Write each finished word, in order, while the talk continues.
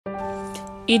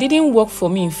It didn't work for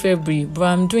me in February, but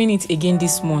I'm doing it again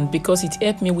this month because it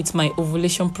helped me with my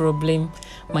ovulation problem,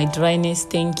 my dryness.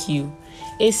 Thank you.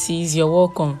 ACs, you're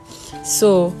welcome.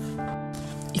 So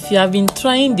if you have been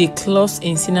trying the cloves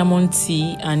and cinnamon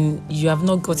tea and you have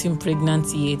not gotten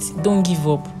pregnant yet, don't give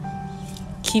up.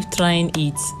 Keep trying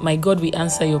it. My God will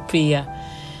answer your prayer.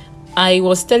 I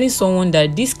was telling someone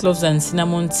that these cloves and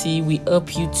cinnamon tea will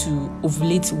help you to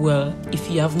ovulate well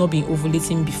if you have not been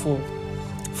ovulating before.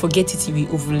 Forget it, you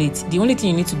will ovulate. The only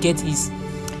thing you need to get is,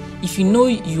 if you know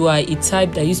you are a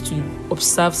type that used to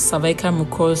observe cervical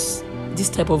mucus, this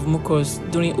type of mucus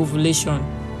during ovulation,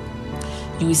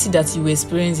 you will see that you will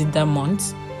experience it that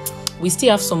month. We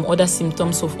still have some other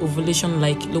symptoms of ovulation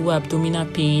like lower abdominal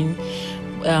pain,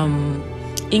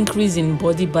 increase in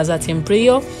body basal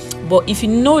temperature. But if you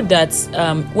know that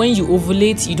when you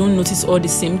ovulate you don't notice all the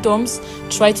symptoms,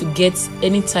 try to get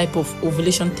any type of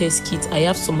ovulation test kit. I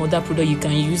have some other product you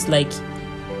can use, like,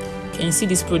 can you see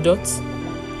this product?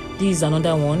 This is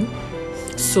another one.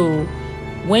 So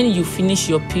when you finish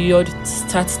your period,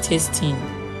 start testing.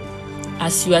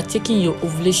 As you are taking your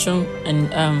ovulation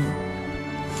and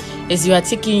as you are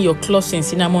taking your cloves and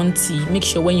cinnamon tea, make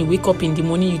sure when you wake up in the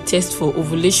morning you test for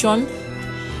ovulation.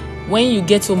 When you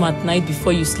get home at night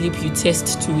before you sleep, you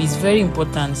test too. It's very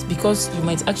important because you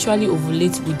might actually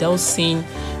ovulate without seeing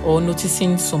or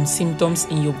noticing some symptoms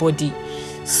in your body.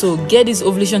 So get this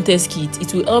ovulation test kit.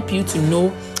 It will help you to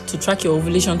know, to track your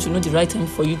ovulation, to know the right time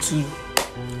for you to,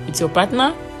 with your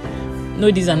partner, know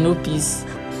this and know peace.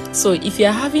 So if you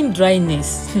are having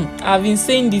dryness, I've been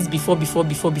saying this before.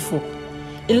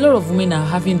 A lot of women are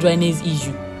having dryness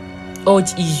issue,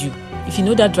 urge issue. If you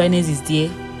know that dryness is there,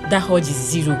 that urge is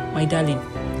zero, my darling.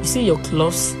 You see your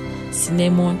cloves,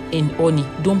 cinnamon and honey,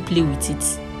 don't play with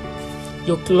it.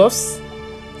 Your cloves,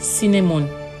 cinnamon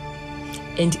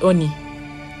and honey,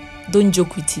 don't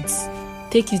joke with it.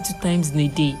 Take it 2 times in a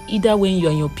day, either when you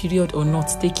are in your period or not.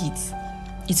 Take it.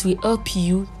 It will help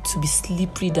you to be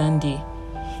slippery down there.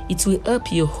 It will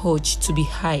help your urge to be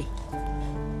high.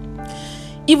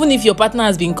 Even if your partner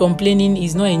has been complaining,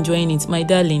 he's not enjoying it, my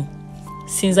darling,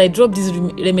 since I dropped this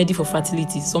remedy for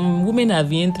fertility, some women have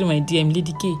been entering my DM,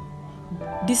 Lady K,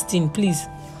 this thing, please,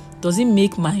 does it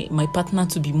make my partner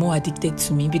to be more addicted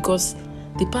to me? Because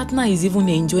the partner is even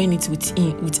enjoying it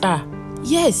with her.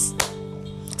 Yes.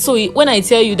 So when I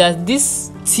tell you that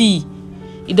this tea,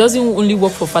 it doesn't only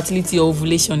work for fertility or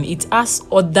ovulation, it has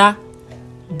other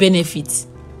benefits.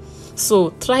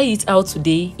 So try it out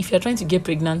today. If you're trying to get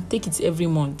pregnant, take it every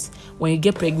month. When you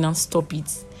get pregnant, stop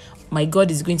it. My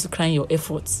God is going to crown your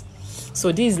efforts.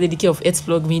 So this is Lady K of Earth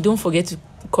Plug Me. Don't forget to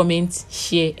comment,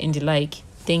 share, and like.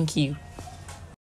 Thank you.